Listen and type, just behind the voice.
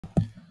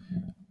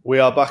We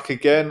are back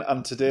again,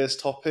 and today's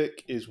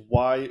topic is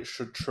why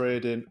should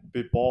trading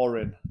be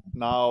boring?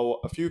 Now,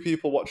 a few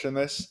people watching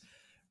this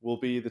will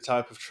be the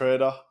type of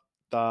trader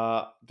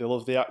that they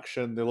love the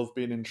action, they love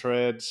being in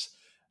trades,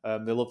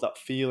 they love that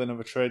feeling of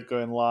a trade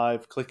going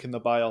live, clicking the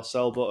buy or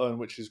sell button,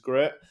 which is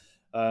great.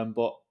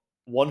 But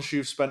once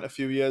you've spent a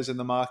few years in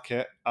the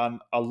market,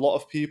 and a lot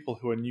of people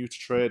who are new to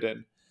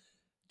trading,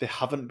 they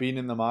haven't been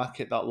in the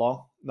market that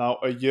long. Now,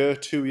 a year,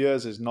 2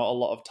 years is not a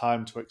lot of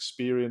time to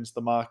experience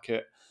the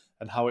market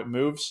and how it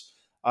moves.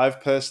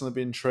 I've personally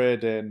been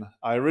trading.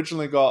 I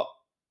originally got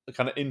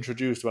kind of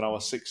introduced when I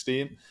was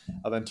 16.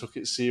 I then took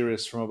it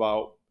serious from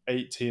about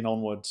 18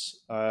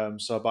 onwards.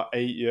 So about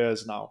 8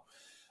 years now.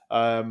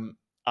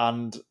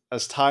 And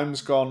as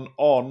time's gone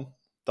on,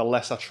 the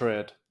less I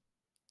trade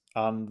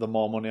and the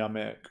more money I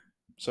make.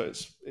 So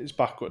it's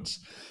backwards.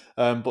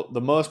 But the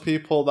most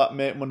people that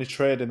make money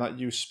trading that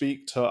you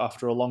speak to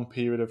after a long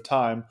period of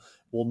time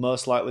will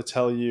most likely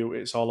tell you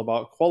it's all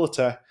about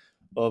quality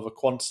over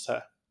quantity.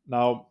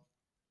 Now,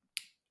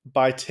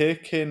 by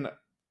taking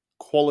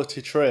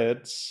quality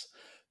trades,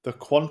 the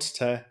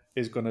quantity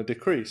is going to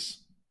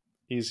decrease.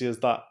 Easy as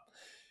that.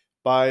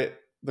 By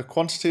the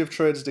quantity of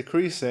trades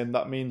decreasing,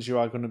 that means you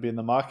are going to be in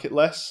the market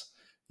less,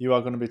 you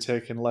are going to be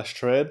taking less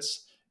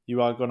trades, you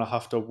are going to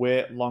have to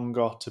wait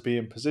longer to be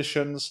in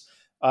positions,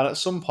 and at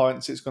some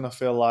points it's going to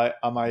feel like,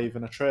 am I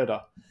even a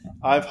trader?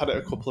 I've had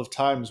it a couple of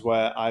times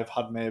where I've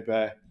had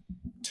maybe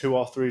 2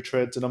 or 3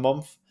 trades in a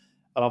month,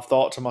 and I've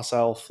thought to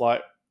myself,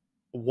 like,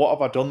 what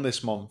have I done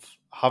this month?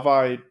 Have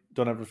I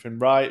done everything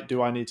right?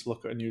 Do I need to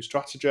look at a new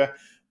strategy?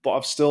 But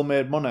I've still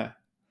made money.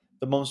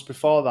 The months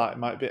before that, it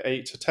might be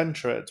 8 to 10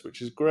 trades,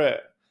 which is great.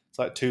 It's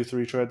like 2,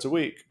 3 trades a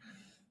week.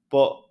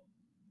 But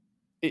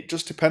it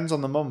just depends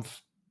on the month.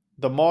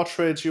 The more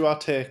trades you are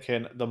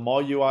taking, the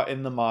more you are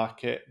in the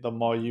market, the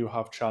more you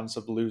have chance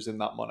of losing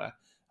that money.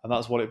 And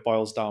that's what it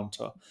boils down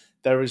to.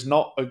 There is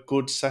not a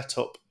good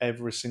setup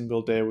every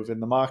single day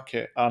within the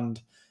market.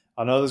 And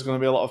I know there's going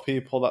to be a lot of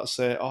people that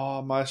say,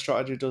 oh, my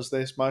strategy does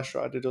this, my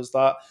strategy does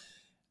that.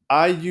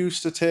 I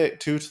used to take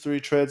 2 to 3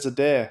 trades a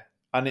day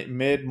and it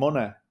made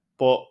money.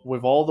 But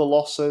with all the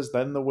losses,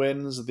 then the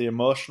wins, the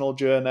emotional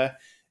journey,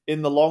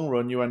 in the long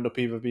run, you end up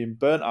either being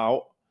burnt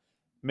out,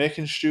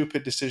 making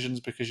stupid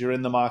decisions because you're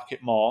in the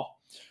market more,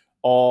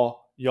 or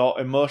your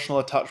emotional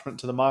attachment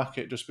to the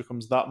market just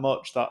becomes that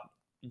much that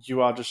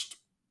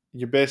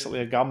you're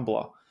basically a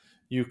gambler.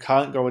 You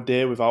can't go a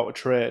day without a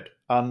trade.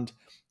 And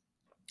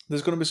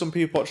there's going to be some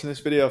people watching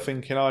this video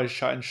thinking, oh, he's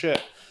chatting shit.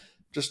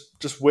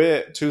 Just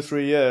wait 2,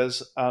 3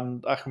 years,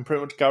 and I can pretty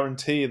much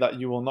guarantee that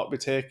you will not be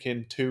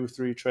taking 2,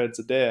 3 trades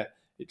a day.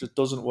 It just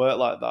doesn't work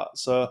like that.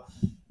 So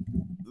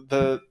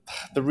the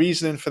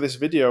reasoning for this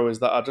video is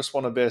that I just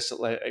want to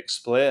basically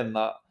explain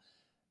that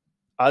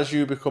as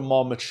you become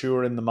more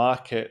mature in the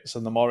markets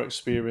and the more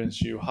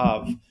experience you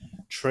have,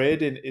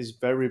 trading is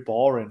very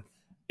boring.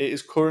 It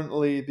is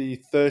currently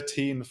the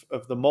 13th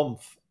of the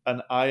month,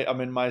 and I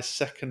am in my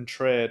second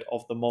trade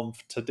of the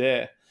month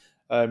today.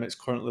 It's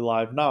currently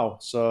live now.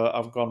 So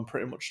I've gone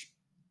pretty much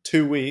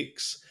 2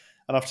 weeks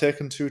and I've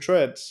taken 2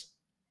 trades.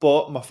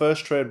 But my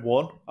first trade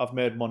won, I've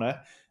made money.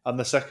 And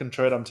the second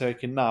trade I'm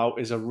taking now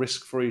is a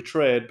risk-free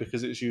trade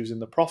because it's using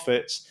the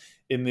profits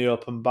in the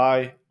open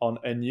buy on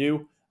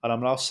NU. And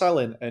I'm now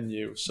selling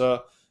NU.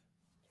 So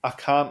I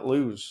can't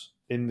lose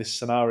in this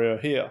scenario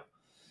here.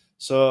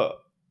 So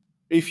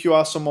if you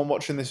are someone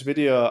watching this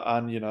video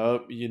and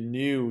you're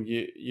new,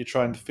 you're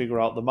trying to figure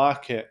out the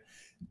market,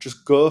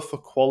 just go for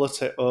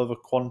quality over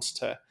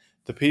quantity.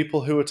 The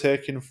people who are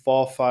taking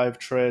 4 or 5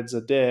 trades a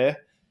day,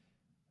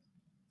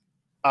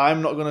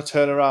 I'm not going to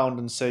turn around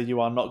and say you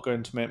are not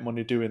going to make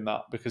money doing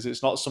that because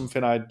it's not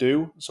something I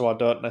do, so I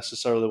don't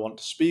necessarily want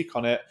to speak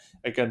on it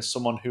against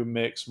someone who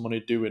makes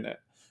money doing it.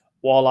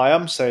 All I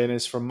am saying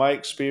is from my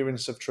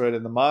experience of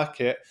trading the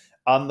market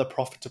and the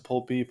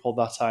profitable people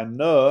that I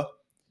know,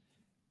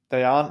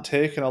 they aren't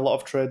taking a lot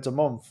of trades a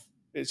month.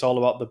 It's all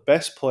about the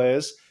best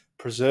players,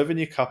 preserving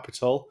your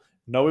capital,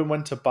 knowing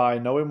when to buy,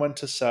 knowing when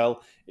to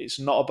sell. It's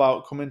not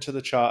about coming to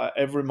the chart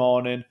every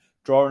morning,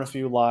 drawing a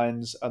few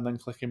lines, and then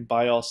clicking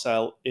buy or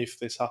sell if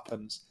this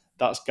happens.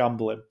 That's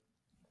gambling.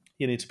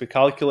 You need to be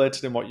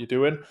calculated in what you're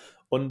doing,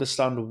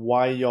 understand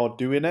why you're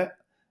doing it,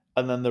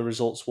 and then the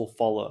results will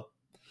follow.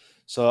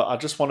 So I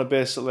just want to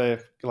basically,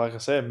 like I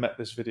say, make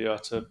this video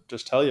to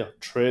just tell you,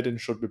 trading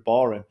should be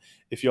boring.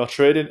 If your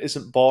trading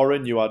isn't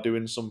boring, you are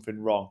doing something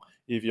wrong.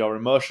 If your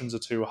emotions are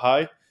too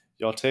high,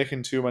 you're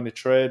taking too many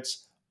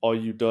trades, or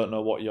you don't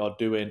know what you're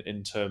doing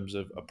in terms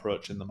of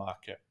approaching the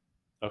market.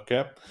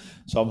 Okay?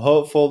 So I'm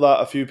hopeful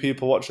that a few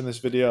people watching this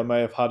video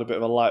may have had a bit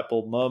of a light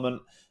bulb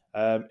moment.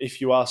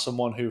 If you are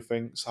someone who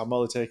thinks, I'm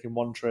only taking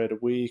 1 trade a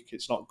week,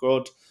 it's not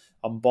good,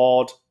 I'm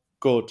bored,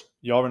 good.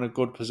 You're in a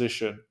good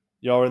position.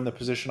 You're in the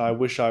position I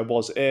wish I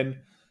was in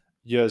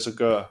years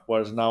ago,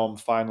 whereas now I'm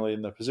finally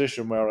in the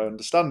position where I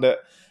understand it,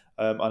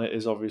 and it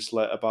is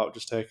obviously about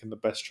just taking the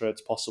best trades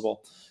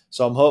possible.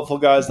 So I'm hopeful,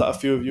 guys, that a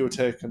few of you have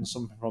taken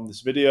something from this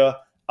video.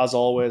 As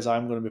always,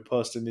 I'm going to be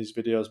posting these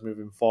videos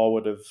moving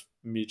forward of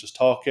me just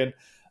talking,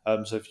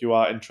 So if you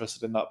are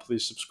interested in that,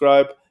 please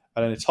subscribe.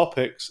 And any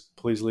topics,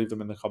 please leave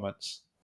them in the comments.